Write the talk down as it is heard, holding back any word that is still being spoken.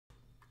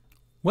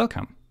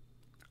Welcome!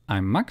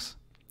 I'm Max,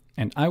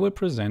 and I will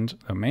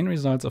present the main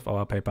results of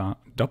our paper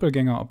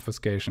Doppelganger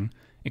Obfuscation,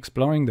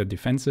 exploring the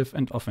defensive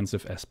and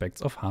offensive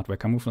aspects of hardware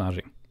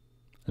camouflaging.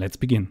 Let's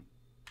begin.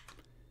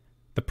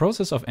 The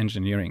process of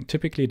engineering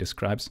typically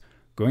describes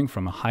going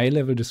from a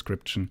high-level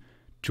description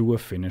to a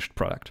finished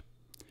product.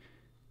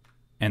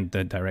 And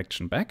the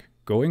direction back,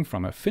 going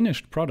from a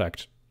finished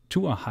product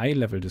to a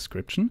high-level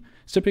description,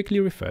 is typically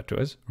referred to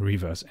as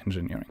reverse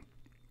engineering.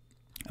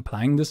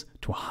 Applying this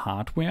to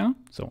hardware,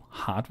 so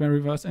hardware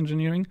reverse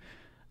engineering,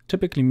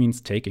 typically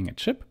means taking a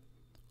chip,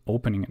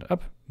 opening it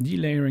up,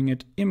 delayering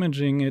it,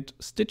 imaging it,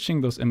 stitching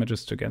those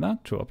images together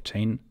to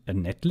obtain a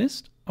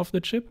netlist of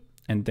the chip,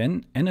 and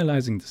then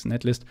analyzing this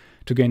netlist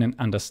to gain an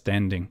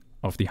understanding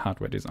of the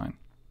hardware design.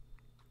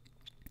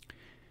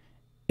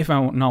 If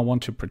I now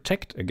want to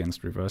protect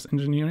against reverse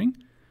engineering,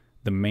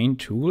 the main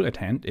tool at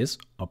hand is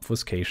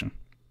obfuscation.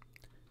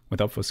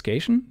 With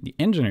obfuscation, the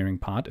engineering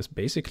part is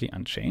basically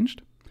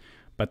unchanged,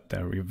 but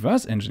the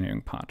reverse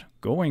engineering part,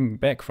 going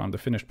back from the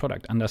finished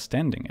product,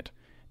 understanding it,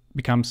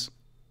 becomes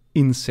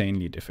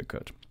insanely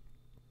difficult.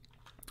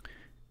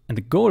 And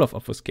the goal of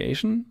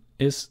obfuscation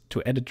is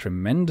to add a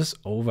tremendous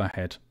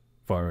overhead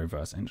for a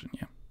reverse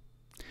engineer.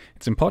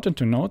 It's important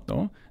to note,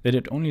 though, that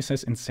it only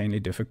says insanely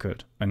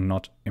difficult and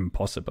not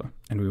impossible,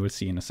 and we will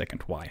see in a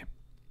second why.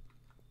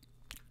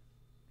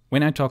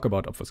 When I talk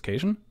about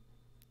obfuscation,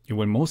 you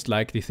will most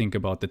likely think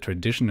about the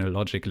traditional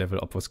logic level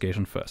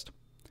obfuscation first,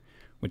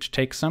 which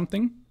takes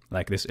something,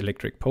 like this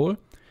electric pole,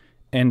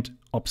 and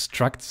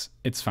obstructs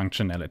its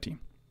functionality.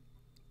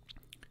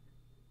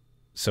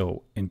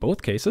 So in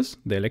both cases,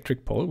 the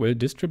electric pole will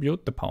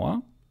distribute the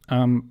power,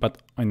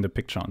 but in the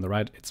picture on the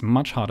right, it's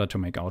much harder to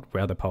make out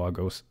where the power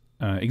goes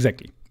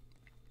exactly.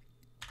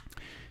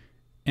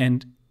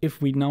 And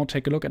if we now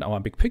take a look at our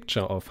big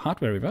picture of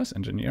hardware reverse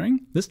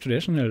engineering, this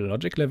traditional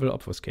logic level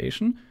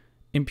obfuscation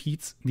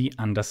impedes the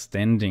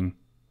understanding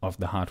of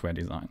the hardware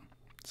design.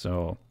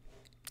 So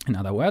in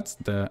other words,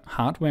 the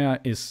hardware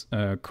is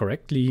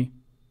correctly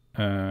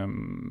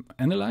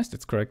analyzed,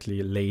 it's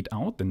correctly laid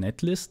out, the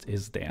netlist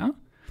is there,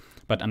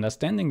 but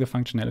understanding the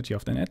functionality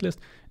of the netlist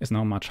is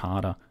now much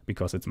harder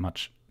because it's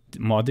much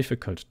more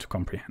difficult to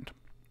comprehend.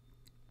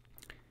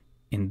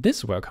 In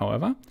this work,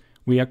 however,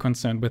 we are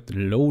concerned with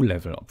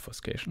low-level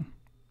obfuscation.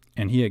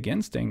 And here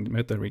again, staying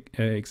with the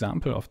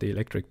example of the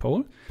electric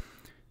pole,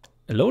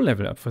 a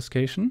low-level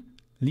obfuscation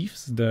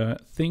leaves the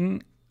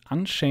thing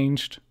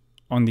unchanged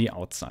on the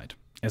outside,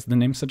 as the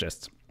name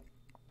suggests.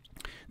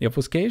 The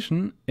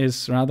obfuscation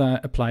is rather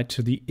applied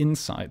to the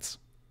insides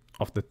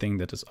of the thing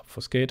that is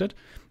obfuscated.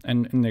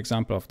 And in the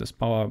example of this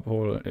power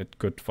pole, it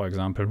could, for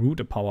example, route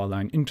a power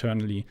line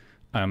internally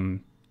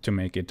to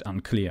make it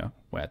unclear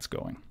where it's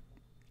going.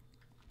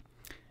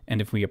 And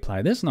if we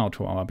apply this now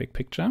to our big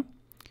picture,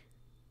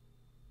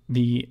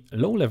 the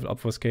low-level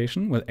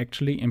obfuscation will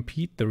actually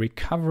impede the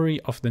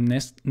recovery of the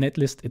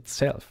netlist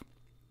itself.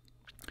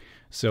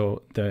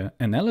 So the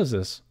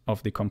analysis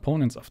of the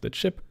components of the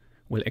chip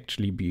will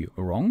actually be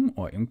wrong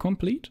or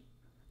incomplete,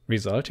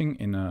 resulting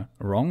in a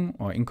wrong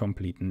or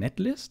incomplete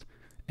netlist,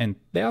 and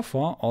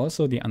therefore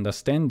also the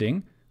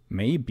understanding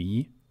may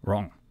be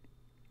wrong.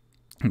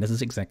 And this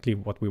is exactly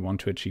what we want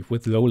to achieve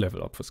with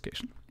low-level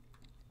obfuscation.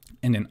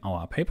 And in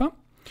our paper,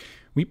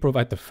 we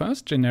provide the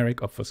first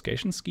generic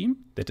obfuscation scheme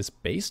that is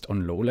based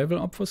on low-level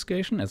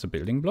obfuscation as a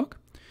building block,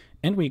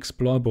 and we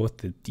explore both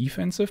the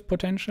defensive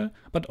potential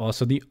but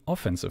also the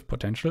offensive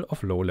potential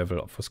of low-level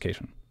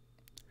obfuscation.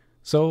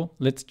 So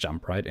let's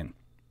jump right in.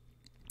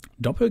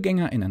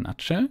 Doppelganger in a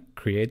nutshell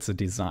creates a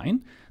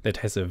design that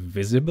has a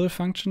visible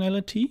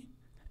functionality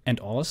and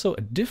also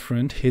a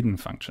different hidden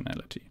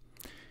functionality.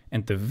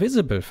 And the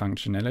visible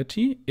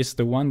functionality is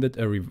the one that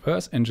a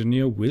reverse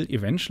engineer will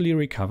eventually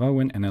recover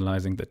when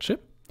analyzing the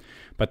chip.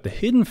 But the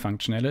hidden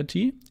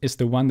functionality is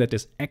the one that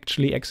is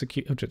actually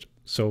executed.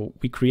 So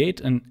we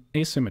create an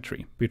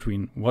asymmetry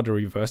between what a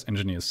reverse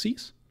engineer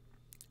sees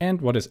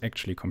and what is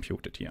actually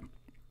computed here.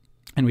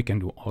 And we can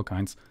do all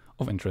kinds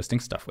of interesting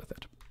stuff with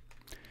it.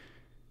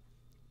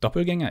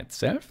 Doppelganger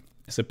itself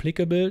is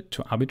applicable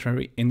to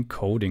arbitrary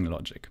encoding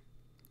logic.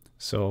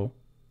 So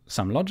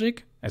some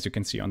logic, as you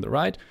can see on the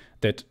right,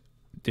 that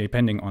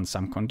depending on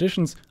some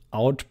conditions,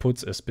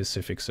 outputs a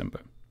specific symbol.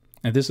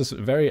 And this is a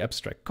very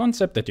abstract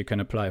concept that you can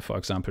apply, for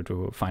example,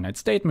 to finite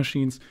state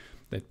machines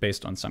that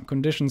based on some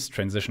conditions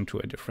transition to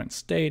a different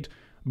state,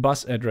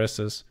 bus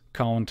addresses,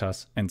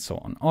 counters, and so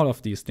on. All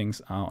of these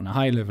things are on a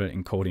high-level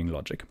encoding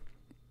logic.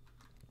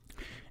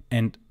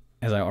 And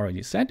as I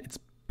already said, it's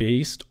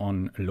based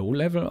on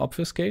low-level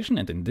obfuscation,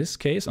 and in this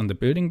case on the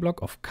building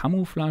block of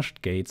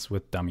camouflaged gates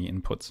with dummy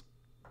inputs.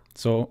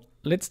 So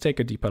let's take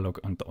a deeper look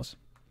on those.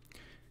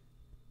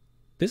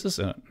 This is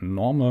a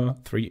normal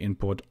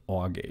 3-input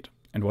OR gate.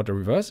 And what a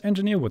reverse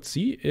engineer would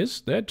see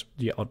is that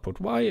the output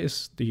Y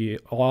is the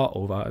OR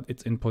over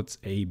its inputs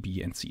A,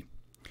 B, and C.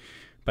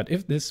 But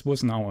if this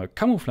was now a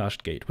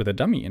camouflaged gate with a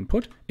dummy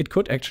input, it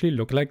could actually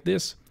look like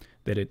this,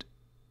 that it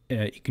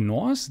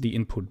ignores the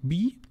input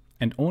B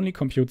and only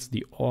computes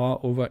the OR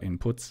over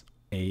inputs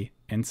A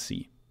and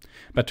C.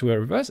 But to a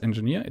reverse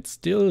engineer, it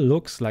still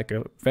looks like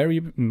a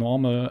very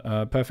normal,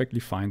 perfectly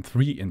fine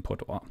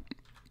 3-input OR.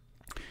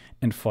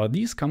 And for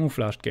these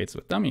camouflaged gates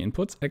with dummy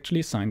inputs,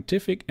 actually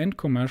scientific and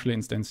commercial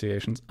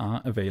instantiations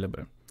are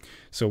available.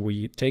 So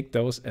we take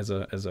those as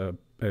a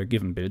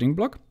given building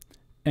block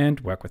and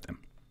work with them.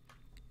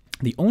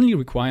 The only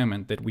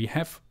requirement that we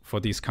have for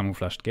these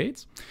camouflaged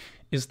gates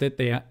is that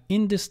they are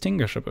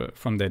indistinguishable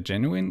from their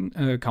genuine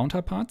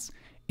counterparts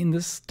in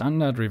the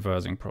standard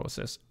reversing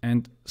process.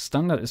 And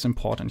standard is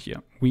important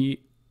here.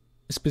 We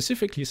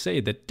specifically say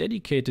that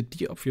dedicated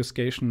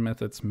de-obfuscation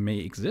methods may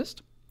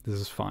exist. This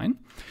is fine,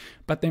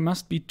 but they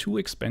must be too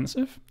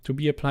expensive to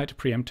be applied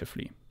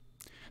preemptively.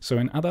 So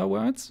in other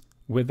words,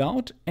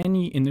 without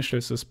any initial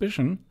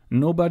suspicion,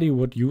 nobody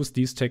would use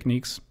these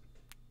techniques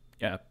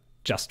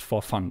just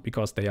for fun,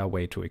 because they are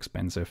way too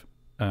expensive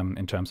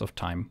in terms of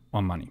time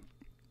or money.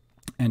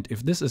 And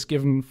if this is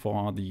given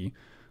for the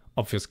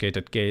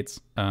obfuscated gates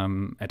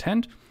at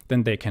hand,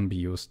 then they can be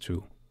used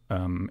to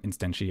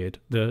instantiate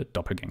the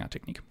Doppelganger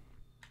technique.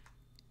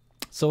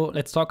 So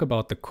let's talk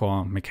about the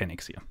core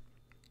mechanics here.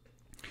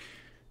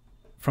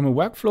 From a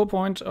workflow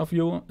point of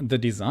view, the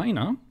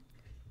designer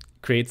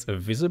creates a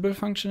visible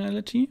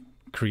functionality,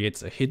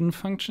 creates a hidden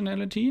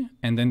functionality,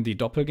 and then the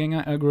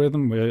Doppelganger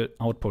algorithm will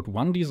output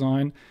one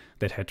design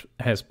that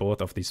has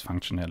both of these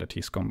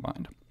functionalities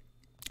combined.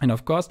 And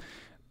of course,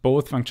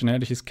 both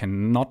functionalities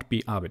cannot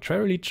be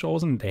arbitrarily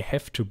chosen. They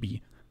have to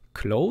be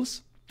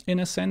close in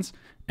a sense,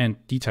 and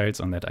details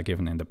on that are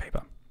given in the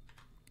paper.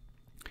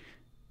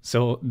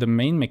 So the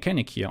main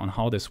mechanic here on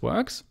how this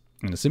works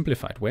in a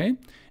simplified way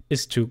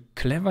is to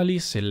cleverly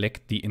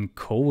select the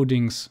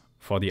encodings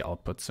for the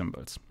output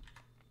symbols.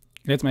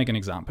 Let's make an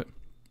example.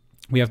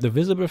 We have the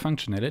visible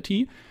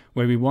functionality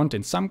where we want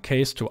in some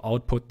case to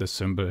output the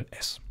symbol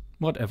S,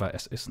 whatever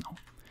S is now.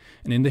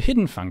 And in the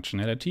hidden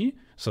functionality,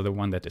 so the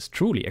one that is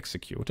truly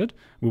executed,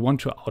 we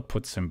want to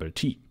output symbol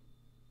T.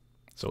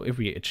 So if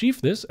we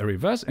achieve this, a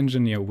reverse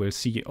engineer will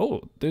see,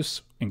 oh,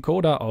 this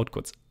encoder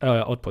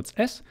outputs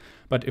S,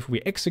 but if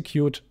we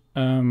execute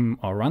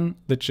or run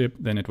the chip,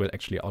 then it will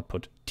actually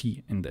output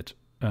T in that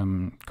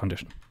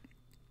condition.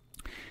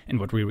 And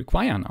what we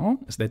require now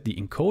is that the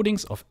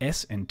encodings of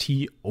S and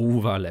T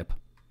overlap.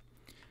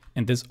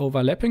 And this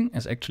overlapping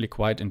is actually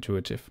quite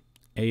intuitive.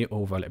 A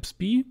overlaps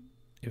B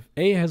if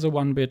A has a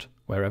 1-bit,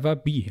 wherever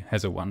B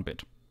has a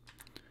 1-bit.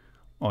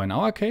 Or in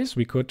our case,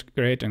 we could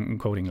create an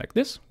encoding like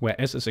this, where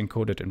S is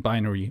encoded in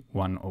binary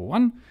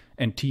 101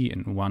 and T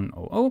in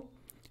 100.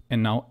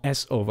 And now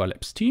S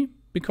overlaps T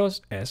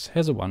because S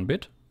has a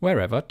 1-bit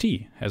wherever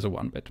T has a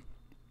 1-bit.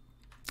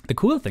 The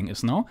cool thing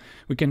is now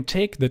we can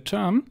take the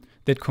term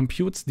that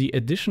computes the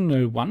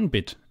additional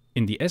 1-bit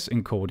in the S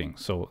encoding,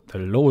 so the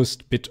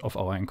lowest bit of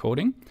our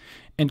encoding,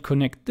 and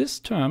connect this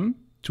term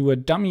to a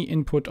dummy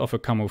input of a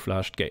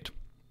camouflaged gate.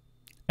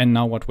 And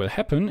now what will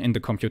happen in the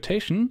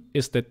computation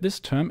is that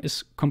this term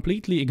is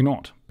completely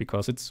ignored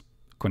because it's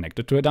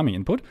connected to a dummy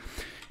input.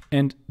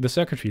 And the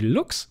circuitry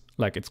looks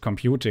like it's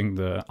computing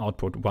the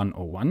output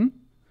 101,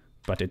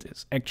 but it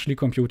is actually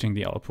computing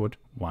the output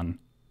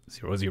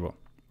 100.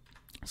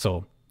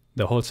 So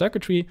the whole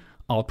circuitry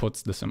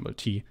outputs the symbol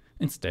T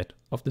instead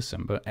of the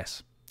symbol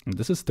S. And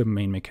this is the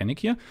main mechanic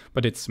here,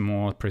 but it's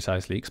more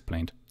precisely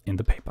explained in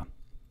the paper.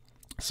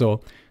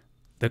 So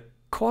the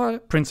core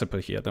principle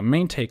here, the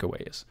main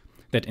takeaway is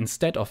that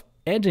instead of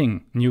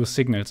adding new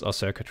signals or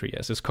circuitry,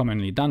 as is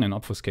commonly done in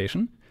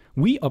obfuscation,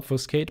 we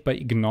obfuscate by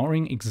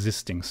ignoring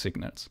existing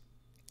signals.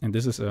 And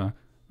this is a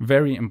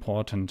very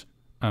important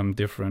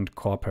different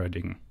core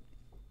paradigm.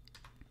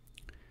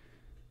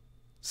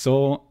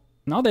 So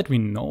now that we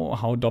know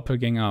how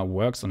Doppelganger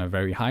works on a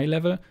very high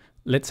level,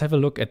 let's have a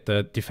look at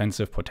the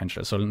defensive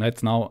potential. So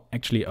let's now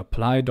actually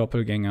apply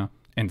Doppelganger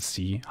and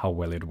see how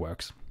well it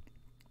works.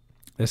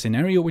 The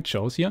scenario we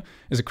chose here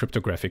is a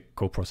cryptographic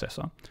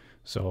coprocessor.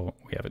 So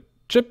we have a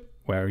chip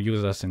where a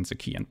user sends a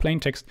key in plain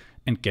text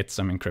and gets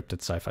some encrypted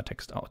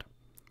ciphertext out.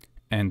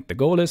 And the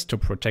goal is to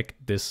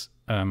protect this,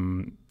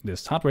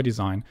 this hardware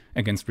design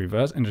against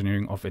reverse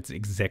engineering of its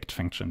exact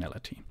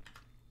functionality.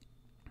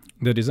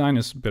 The design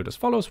is built as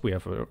follows. We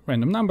have a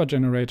random number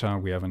generator.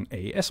 We have an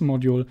AES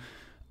module.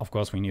 Of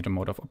course, we need a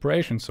mode of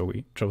operation, so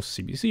we chose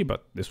CBC,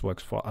 but this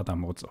works for other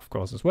modes, of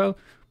course, as well.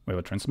 We have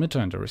a transmitter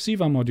and a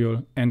receiver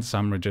module, and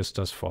some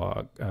registers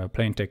for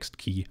plain text,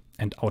 key,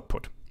 and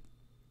output.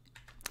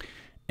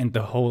 And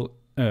the whole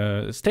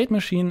state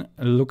machine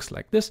looks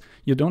like this.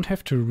 You don't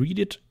have to read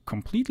it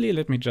completely.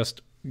 Let me just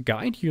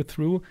guide you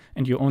through,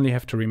 and you only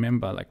have to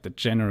remember like the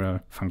general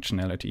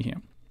functionality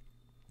here.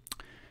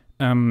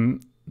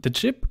 The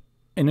chip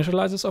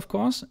initializes, of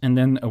course, and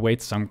then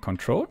awaits some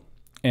control.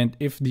 And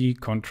if the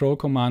control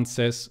command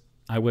says,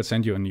 I will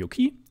send you a new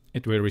key,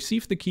 it will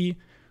receive the key,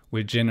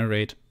 will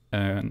generate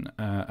an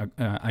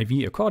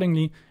IV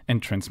accordingly,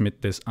 and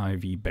transmit this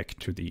IV back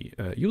to the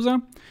user.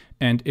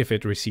 And if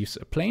it receives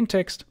a plain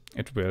text,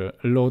 it will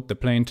load the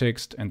plain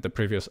text and the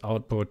previous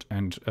output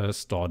and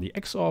store the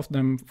XOR of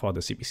them for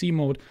the CBC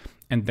mode,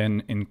 and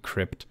then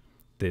encrypt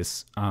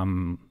this,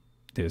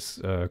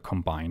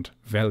 combined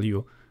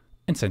value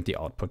and send the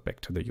output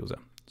back to the user.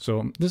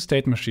 So this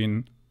state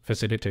machine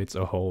facilitates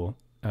a whole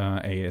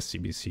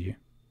AES-CBC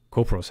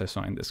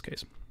coprocessor in this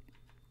case.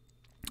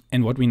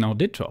 And what we now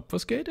did to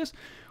obfuscate is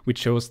we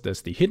chose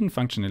as the hidden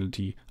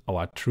functionality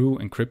our true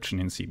encryption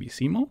in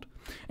CBC mode.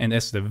 And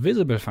as the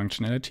visible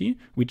functionality,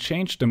 we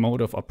changed the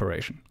mode of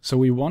operation. So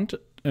we want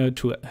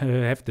to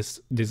have this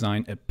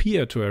design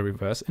appear to a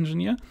reverse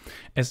engineer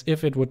as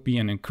if it would be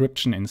an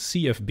encryption in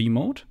CFB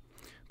mode,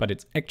 but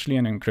it's actually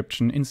an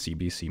encryption in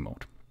CBC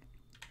mode.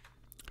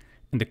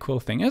 And the cool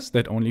thing is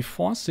that only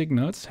 4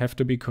 signals have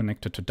to be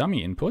connected to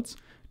dummy inputs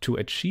to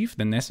achieve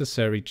the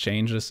necessary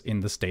changes in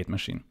the state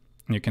machine.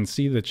 And you can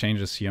see the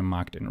changes here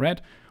marked in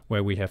red,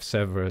 where we have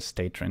several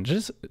state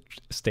transitions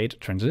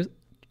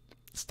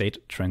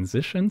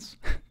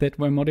that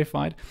were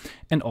modified,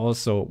 and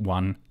also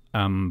one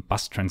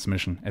bus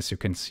transmission, as you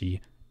can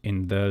see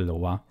in the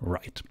lower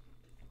right.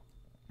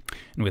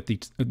 And with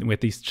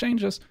these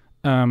changes,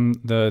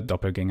 the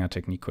Doppelganger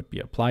technique could be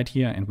applied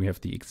here, and we have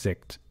the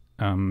exact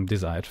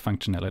desired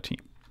functionality.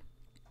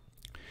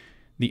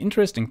 The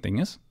interesting thing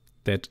is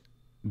that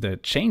the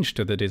change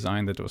to the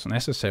design that was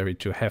necessary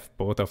to have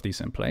both of these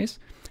in place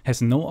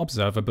has no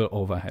observable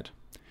overhead.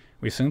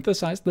 We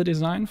synthesized the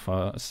design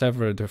for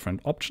several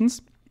different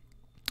options,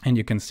 and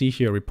you can see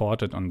here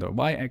reported on the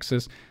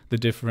y-axis the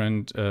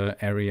different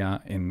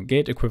area in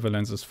gate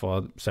equivalences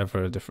for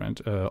several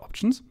different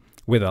options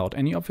without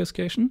any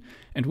obfuscation.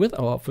 And with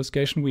our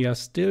obfuscation, we are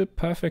still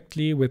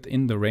perfectly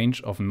within the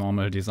range of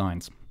normal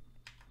designs.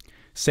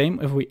 Same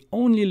if we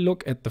only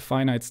look at the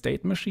finite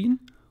state machine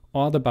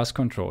or the bus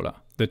controller,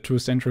 the 2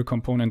 central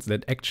components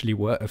that actually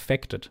were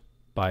affected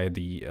by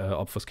the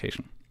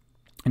obfuscation.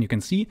 And you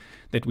can see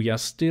that we are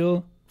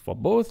still, for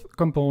both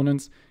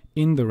components,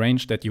 in the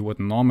range that you would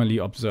normally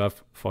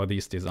observe for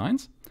these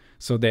designs.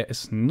 So there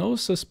is no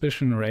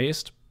suspicion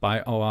raised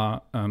by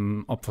our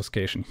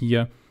obfuscation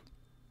here,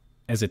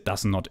 as it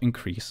does not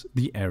increase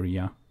the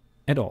area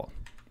at all.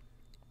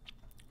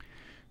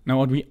 Now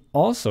what we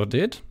also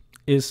did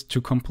is to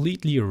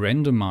completely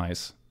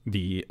randomize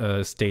the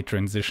state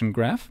transition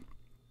graph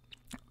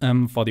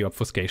for the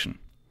obfuscation.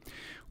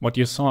 What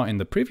you saw in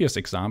the previous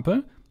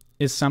example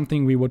is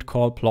something we would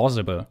call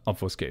plausible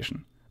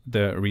obfuscation.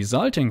 The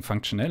resulting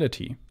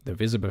functionality, the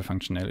visible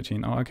functionality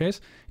in our case,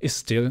 is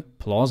still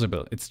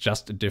plausible. It's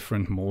just a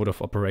different mode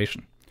of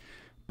operation.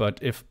 But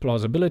if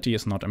plausibility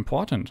is not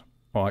important,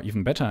 or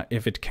even better,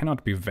 if it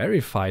cannot be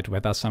verified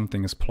whether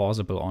something is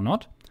plausible or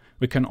not,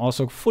 we can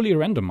also fully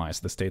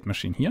randomize the state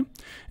machine here.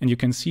 And you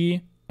can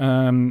see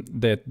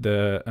that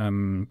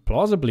the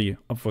plausibly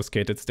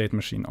obfuscated state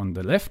machine on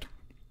the left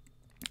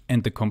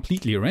and the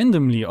completely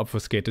randomly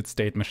obfuscated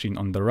state machine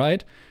on the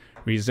right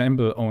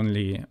resemble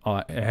only,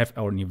 or have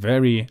only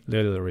very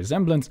little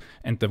resemblance,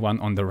 and the one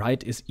on the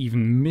right is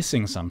even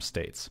missing some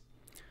states.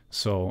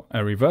 So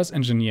a reverse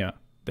engineer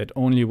that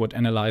only would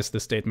analyze the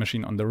state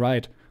machine on the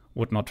right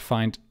would not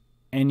find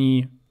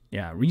any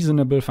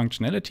reasonable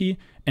functionality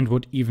and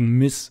would even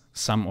miss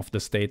some of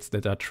the states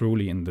that are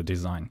truly in the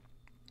design.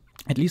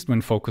 At least when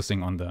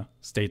focusing on the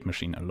state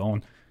machine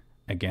alone,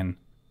 again,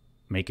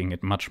 making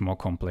it much more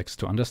complex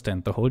to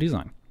understand the whole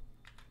design.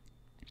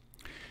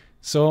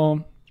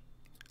 So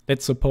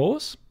let's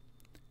suppose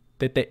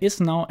that there is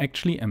now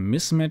actually a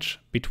mismatch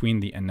between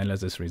the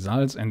analysis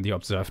results and the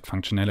observed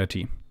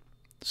functionality.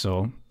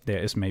 So there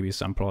is maybe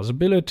some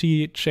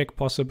plausibility check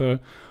possible,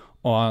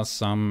 or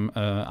some,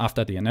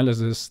 after the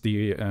analysis,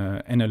 the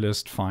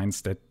analyst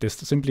finds that this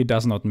simply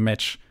does not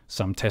match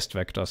some test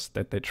vectors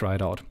that they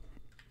tried out.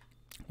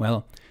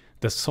 Well,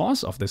 the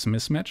source of this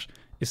mismatch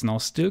is now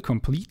still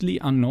completely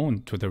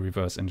unknown to the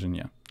reverse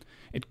engineer.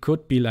 It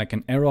could be like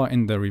an error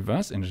in the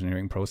reverse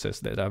engineering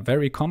process that are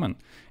very common.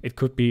 It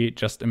could be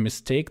just a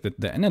mistake that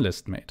the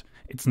analyst made.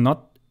 It's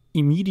not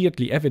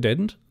immediately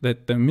evident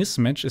that the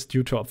mismatch is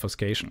due to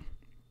obfuscation.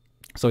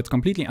 So it's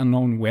completely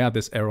unknown where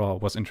this error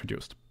was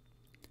introduced.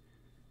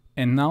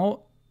 And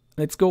now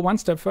let's go one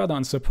step further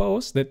and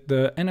suppose that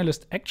the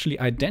analyst actually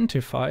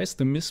identifies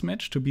the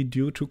mismatch to be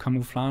due to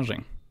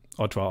camouflaging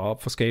or to our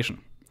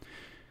obfuscation.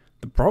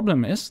 The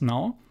problem is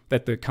now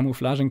that the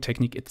camouflaging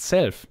technique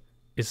itself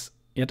is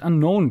yet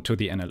unknown to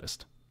the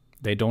analyst.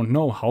 They don't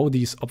know how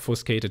these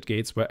obfuscated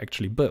gates were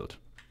actually built.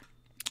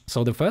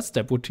 So the first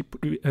step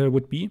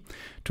would be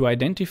to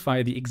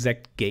identify the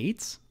exact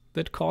gates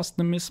that caused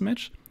the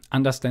mismatch,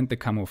 understand the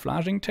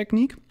camouflaging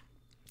technique,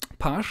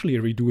 partially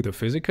redo the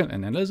physical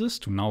analysis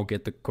to now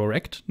get the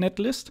correct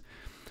netlist,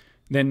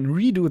 then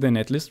redo the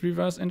netlist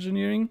reverse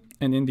engineering,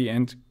 and in the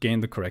end gain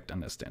the correct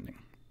understanding.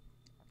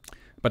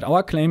 But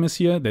our claim is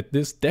here that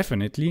this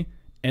definitely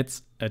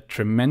adds a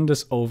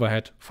tremendous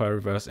overhead for a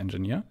reverse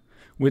engineer,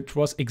 which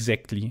was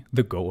exactly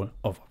the goal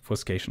of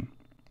obfuscation.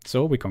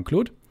 So we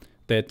conclude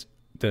that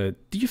the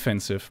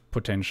defensive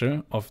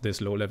potential of this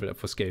low-level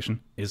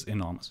obfuscation is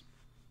enormous.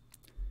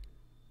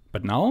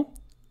 But now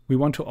we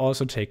want to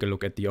also take a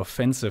look at the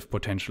offensive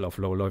potential of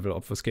low-level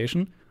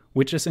obfuscation,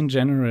 which is in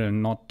general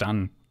not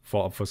done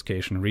for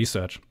obfuscation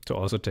research, to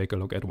also take a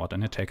look at what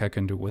an attacker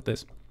can do with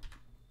this.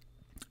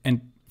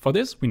 And for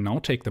this, we now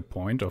take the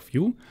point of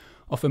view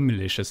of a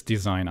malicious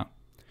designer,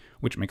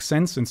 which makes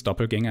sense since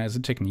Doppelganger is a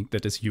technique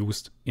that is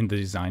used in the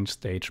design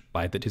stage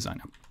by the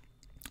designer.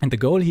 And the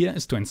goal here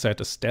is to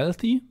insert a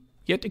stealthy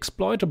yet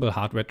exploitable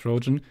hardware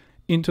Trojan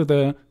into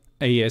the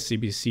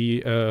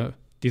AES-CBC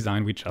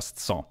design we just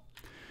saw.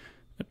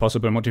 The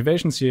possible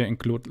motivations here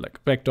include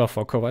like backdoor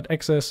for covert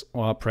access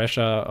or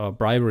pressure or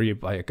bribery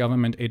by a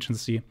government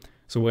agency.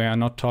 So we are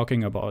not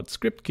talking about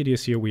script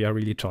kiddies here, we are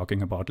really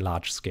talking about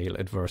large-scale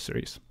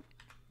adversaries.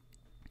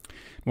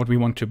 What we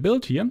want to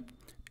build here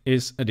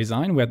is a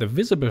design where the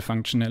visible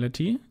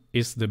functionality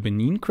is the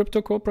Benin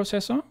crypto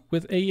coprocessor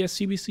with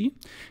AES-CBC,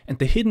 and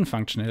the hidden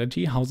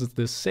functionality houses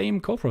the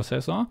same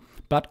coprocessor,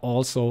 but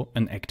also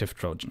an active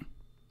Trojan.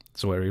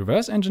 So a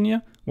reverse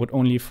engineer would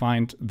only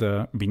find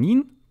the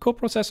Benin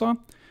coprocessor,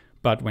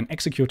 but when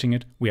executing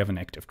it, we have an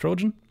active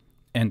Trojan,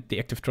 and the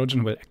active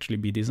Trojan will actually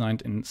be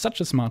designed in such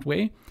a smart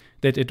way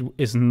that it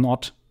is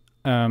not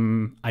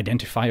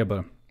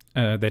identifiable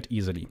that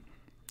easily.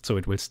 So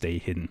it will stay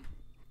hidden.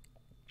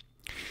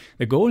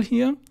 The goal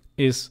here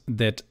is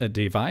that a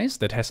device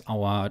that has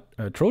our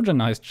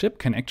Trojanized chip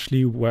can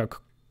actually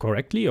work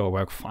correctly or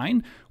work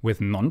fine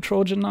with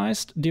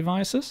non-Trojanized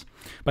devices,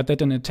 but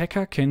that an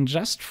attacker can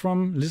just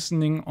from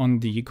listening on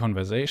the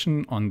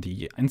conversation on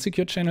the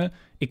insecure channel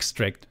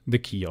extract the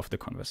key of the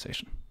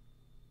conversation.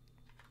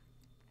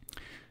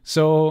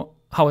 So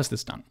how is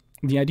this done?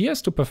 The idea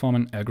is to perform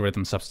an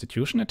algorithm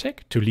substitution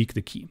attack to leak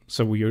the key.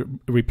 So we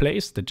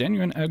replace the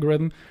genuine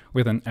algorithm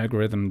with an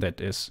algorithm that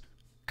is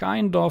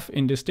kind of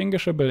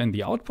indistinguishable in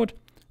the output,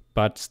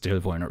 but still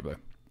vulnerable.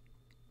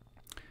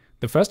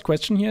 The first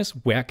question here is,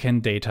 where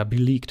can data be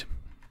leaked?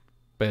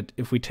 But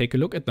if we take a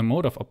look at the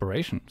mode of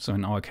operation, so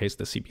in our case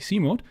the CBC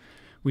mode,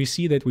 we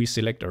see that we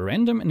select a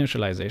random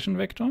initialization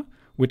vector,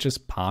 which is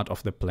part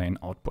of the plain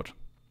output.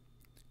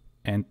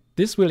 And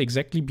this will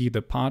exactly be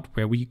the part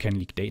where we can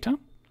leak data.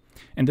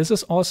 And this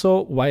is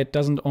also why it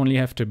doesn't only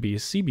have to be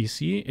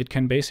CBC, it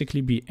can basically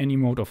be any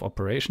mode of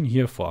operation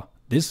here for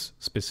this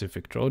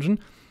specific Trojan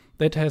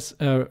that has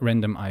a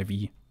random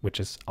IV, which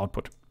is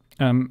output.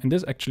 And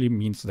this actually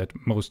means that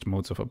most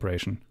modes of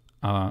operation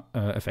are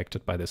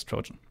affected by this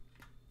Trojan.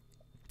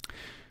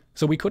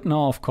 So we could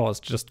now, of course,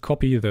 just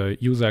copy the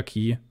user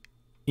key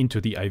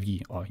into the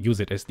IV or use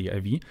it as the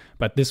IV,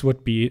 but this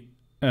would be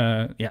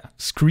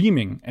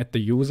screaming at the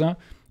user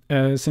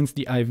since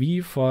the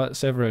IV for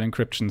several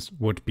encryptions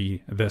would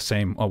be the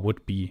same or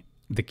would be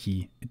the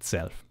key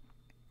itself.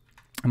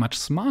 A much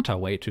smarter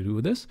way to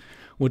do this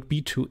would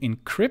be to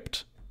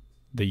encrypt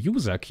the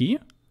user key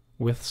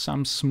with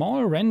some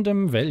small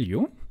random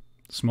value,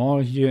 small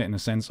here in a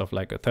sense of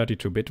like a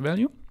 32-bit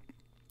value,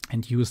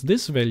 and use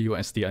this value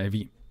as the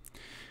IV.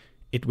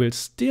 It will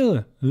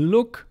still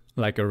look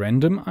like a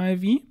random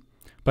IV,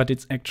 but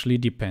it's actually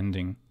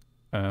dependent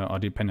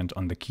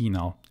on the key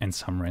now and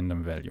some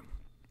random value.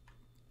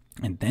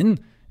 And then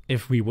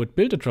if we would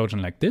build a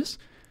Trojan like this,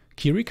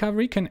 key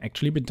recovery can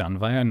actually be done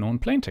via a known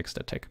plaintext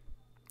attack.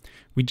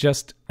 We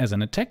just, as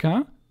an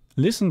attacker,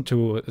 listen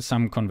to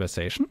some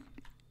conversation,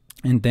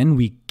 and then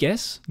we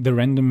guess the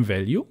random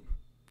value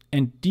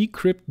and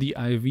decrypt the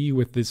IV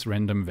with this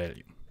random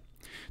value.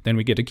 Then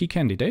we get a key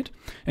candidate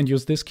and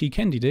use this key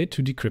candidate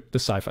to decrypt the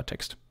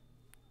ciphertext,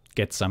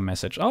 get some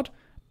message out,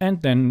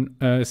 and then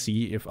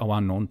see if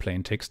our known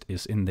plaintext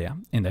is in there.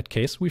 In that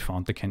case, we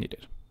found the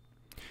candidate.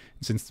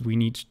 Since we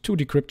need 2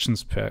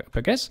 decryptions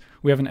per guess,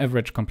 we have an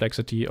average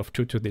complexity of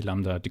 2 to the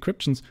lambda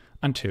decryptions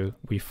until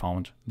we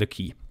found the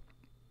key.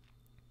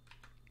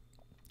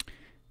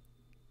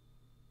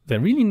 The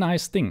really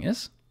nice thing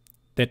is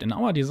that in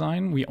our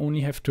design, we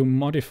only have to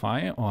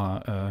modify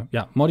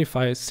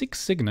modify 6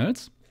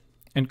 signals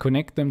and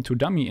connect them to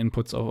dummy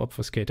inputs of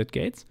obfuscated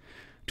gates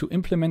to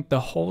implement the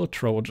whole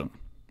Trojan.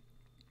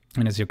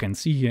 And as you can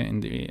see here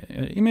in the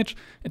image,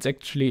 it's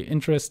actually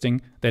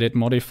interesting that it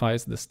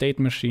modifies the state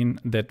machine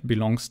that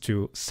belongs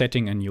to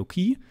setting a new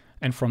key,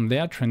 and from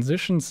there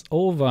transitions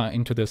over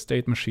into the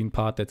state machine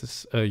part that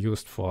is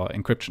used for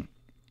encryption.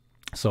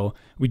 So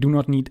we do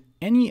not need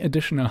any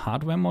additional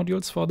hardware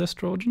modules for this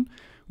Trojan.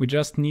 We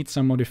just need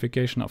some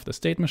modification of the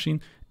state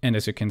machine, and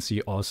as you can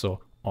see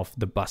also of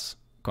the bus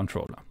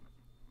controller.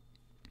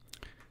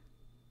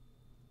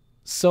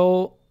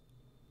 So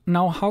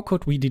now how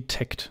could we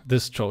detect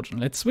this Trojan?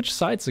 Let's switch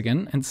sides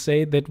again and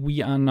say that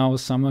we are now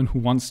someone who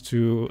wants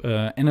to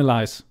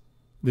analyze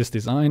this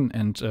design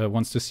and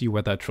wants to see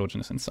whether a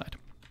Trojan is inside.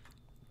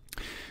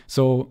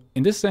 So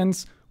in this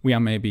sense, we are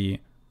maybe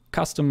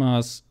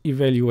customers,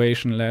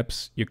 evaluation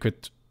labs. You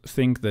could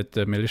think that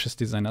the malicious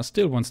designer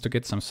still wants to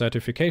get some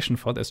certification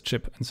for this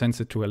chip and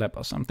sends it to a lab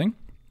or something.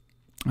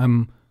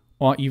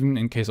 Or even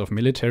in case of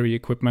military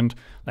equipment,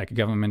 like a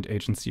government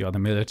agency or the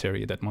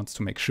military that wants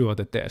to make sure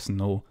that there's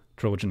no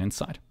Trojan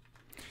inside.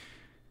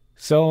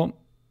 So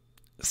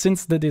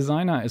since the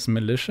designer is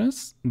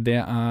malicious,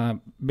 there are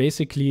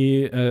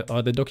basically,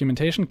 or the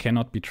documentation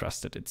cannot be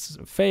trusted. It's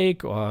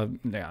fake or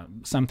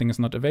something is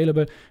not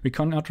available. We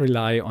cannot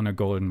rely on a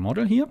golden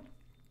model here.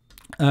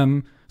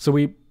 So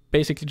we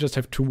basically just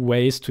have 2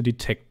 ways to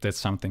detect that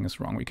something is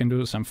wrong. We can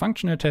do some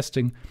functional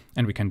testing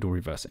and we can do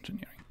reverse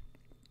engineering.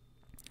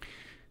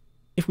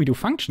 If we do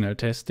functional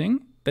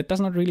testing, that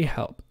does not really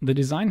help. The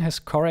design has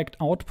correct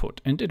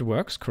output and it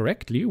works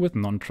correctly with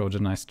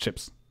non-Trojanized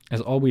chips, as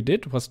all we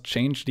did was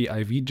change the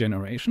IV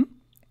generation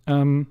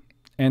and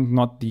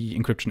not the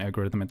encryption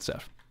algorithm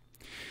itself.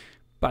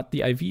 But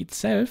the IV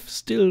itself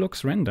still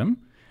looks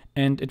random,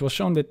 and it was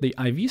shown that the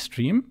IV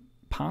stream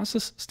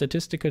passes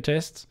statistical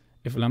tests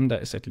if lambda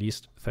is at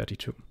least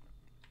 32.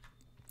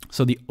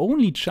 So the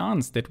only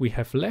chance that we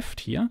have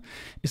left here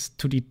is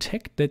to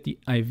detect that the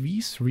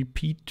IVs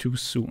repeat too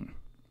soon.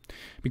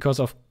 Because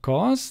of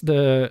course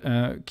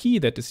the key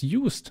that is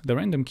used, the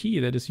random key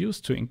that is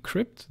used to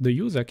encrypt the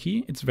user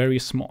key, it's very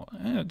small.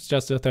 It's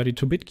just a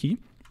 32-bit key.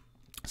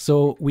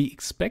 So we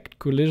expect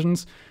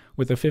collisions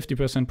with a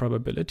 50%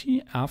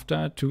 probability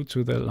after 2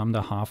 to the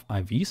lambda half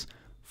IVs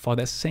for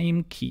the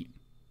same key.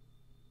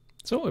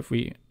 So if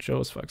we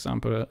chose, for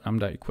example,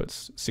 lambda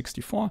equals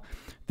 64,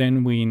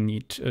 then we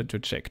need to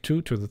check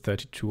 2 to the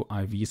 32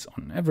 IVs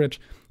on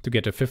average to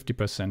get a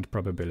 50%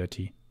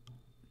 probability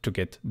to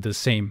get the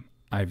same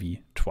IV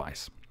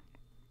twice.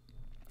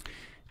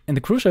 And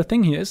the crucial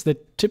thing here is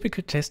that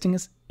typical testing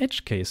is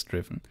edge case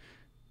driven.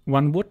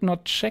 One would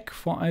not check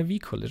for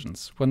IV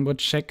collisions. One would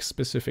check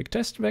specific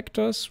test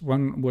vectors,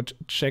 one would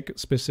check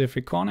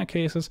specific corner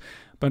cases,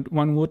 but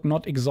one would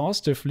not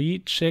exhaustively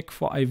check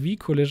for IV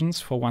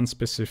collisions for one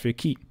specific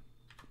key.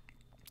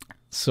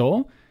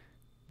 So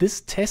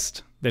this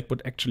test that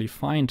would actually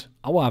find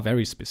our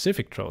very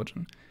specific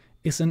Trojan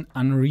is an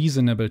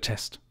unreasonable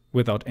test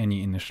without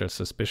any initial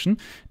suspicion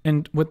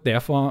and would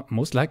therefore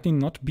most likely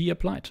not be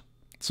applied.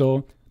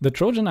 So the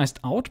Trojanized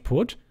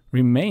output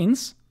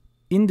remains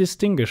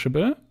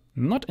indistinguishable,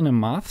 not in a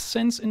math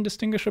sense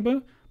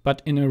indistinguishable,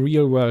 but in a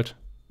real-world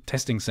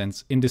testing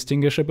sense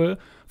indistinguishable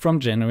from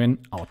genuine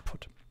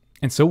output.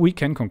 And so we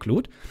can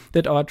conclude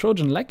that our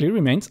Trojan likely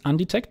remains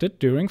undetected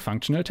during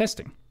functional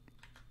testing.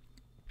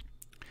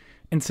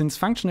 And since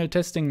functional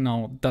testing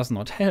now does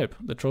not help,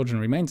 the Trojan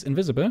remains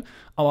invisible,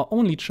 our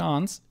only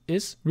chance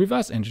is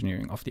reverse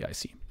engineering of the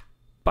IC.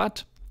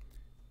 But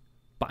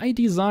by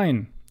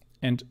design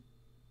and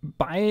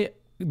by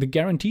the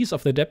guarantees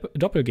of the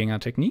Doppelganger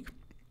technique,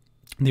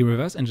 the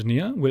reverse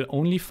engineer will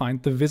only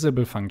find the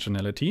visible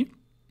functionality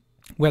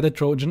where the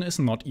Trojan is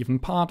not even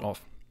part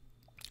of.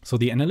 So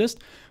the analyst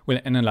will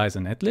analyze a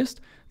netlist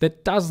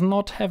that does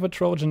not have a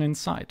Trojan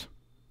inside,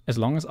 as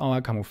long as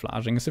our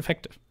camouflaging is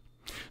effective.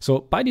 So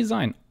by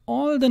design,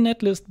 all the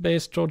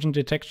netlist-based Trojan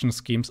detection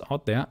schemes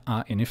out there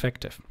are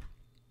ineffective.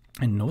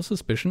 And no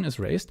suspicion is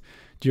raised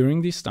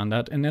during the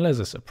standard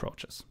analysis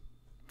approaches.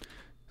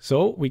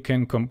 So we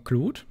can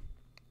conclude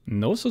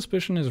no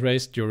suspicion is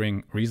raised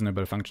during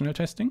reasonable functional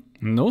testing,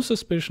 no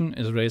suspicion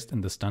is raised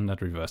in the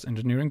standard reverse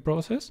engineering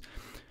process,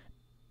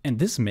 and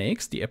this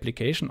makes the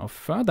application of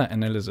further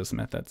analysis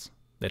methods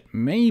that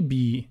may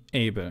be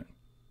able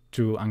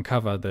to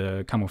uncover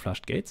the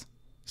camouflaged gates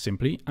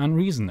simply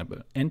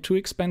unreasonable and too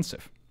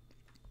expensive.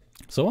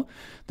 So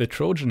the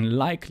Trojan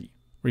likely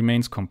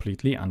remains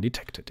completely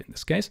undetected in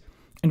this case,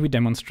 and we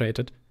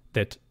demonstrated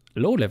that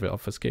low-level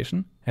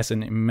obfuscation has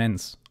an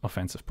immense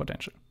offensive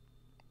potential.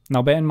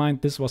 Now bear in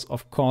mind, this was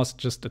of course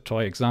just a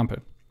toy example,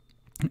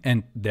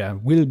 and there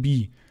will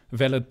be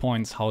valid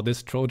points how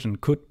this Trojan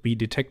could be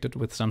detected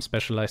with some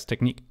specialized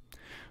technique.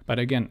 But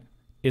again,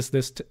 is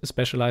this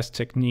specialized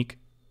technique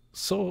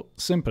so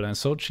simple and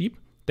so cheap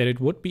that it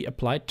would be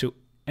applied to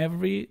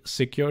every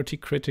security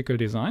critical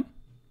design?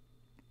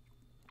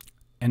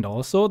 And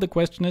also the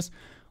question is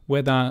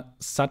whether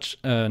such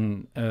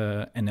an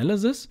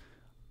analysis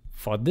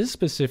for this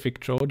specific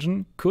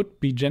Trojan could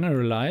be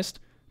generalized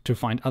to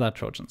find other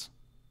Trojans,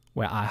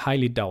 where I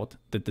highly doubt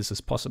that this is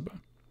possible.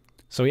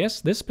 So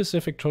yes, this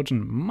specific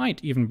Trojan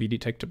might even be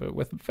detectable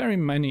with very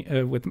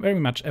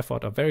much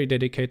effort or very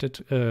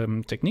dedicated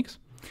techniques,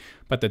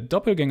 but the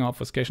Doppelganger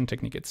obfuscation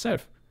technique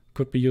itself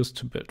could be used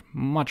to build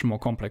much more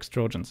complex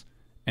Trojans,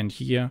 and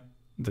here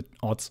the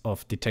odds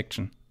of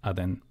detection are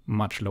then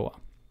much lower.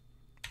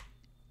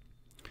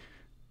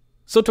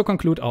 So to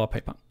conclude our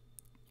paper,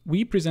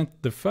 we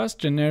present the first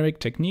generic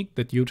technique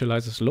that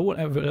utilizes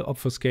low-level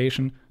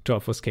obfuscation to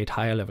obfuscate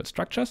higher-level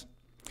structures,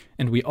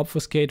 and we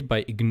obfuscate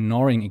by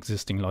ignoring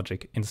existing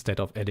logic instead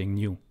of adding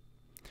new.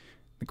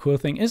 The cool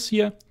thing is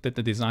here that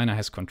the designer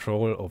has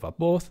control over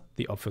both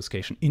the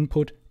obfuscation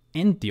input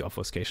and the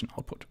obfuscation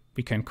output.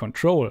 We can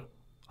control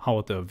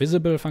how the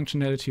visible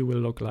functionality will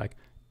look like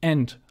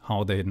and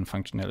how the hidden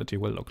functionality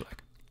will look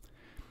like.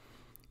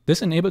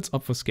 This enables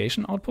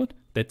obfuscation output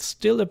that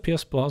still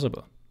appears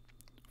plausible.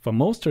 For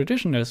most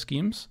traditional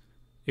schemes,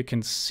 you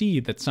can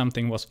see that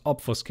something was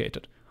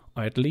obfuscated,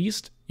 or at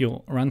least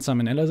you run some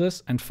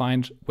analysis and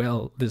find,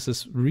 well, this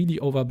is really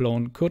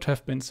overblown, could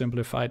have been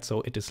simplified,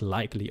 so it is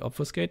likely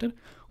obfuscated,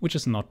 which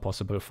is not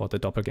possible for the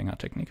Doppelganger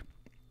technique.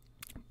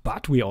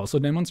 But we also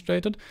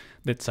demonstrated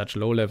that such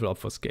low-level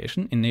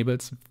obfuscation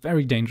enables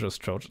very dangerous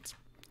Trojans.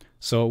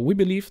 So we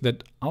believe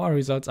that our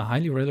results are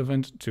highly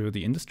relevant to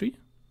the industry,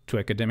 to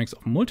academics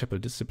of multiple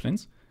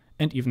disciplines,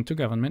 and even to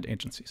government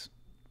agencies.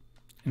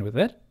 And with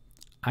that,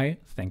 I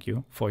thank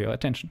you for your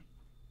attention.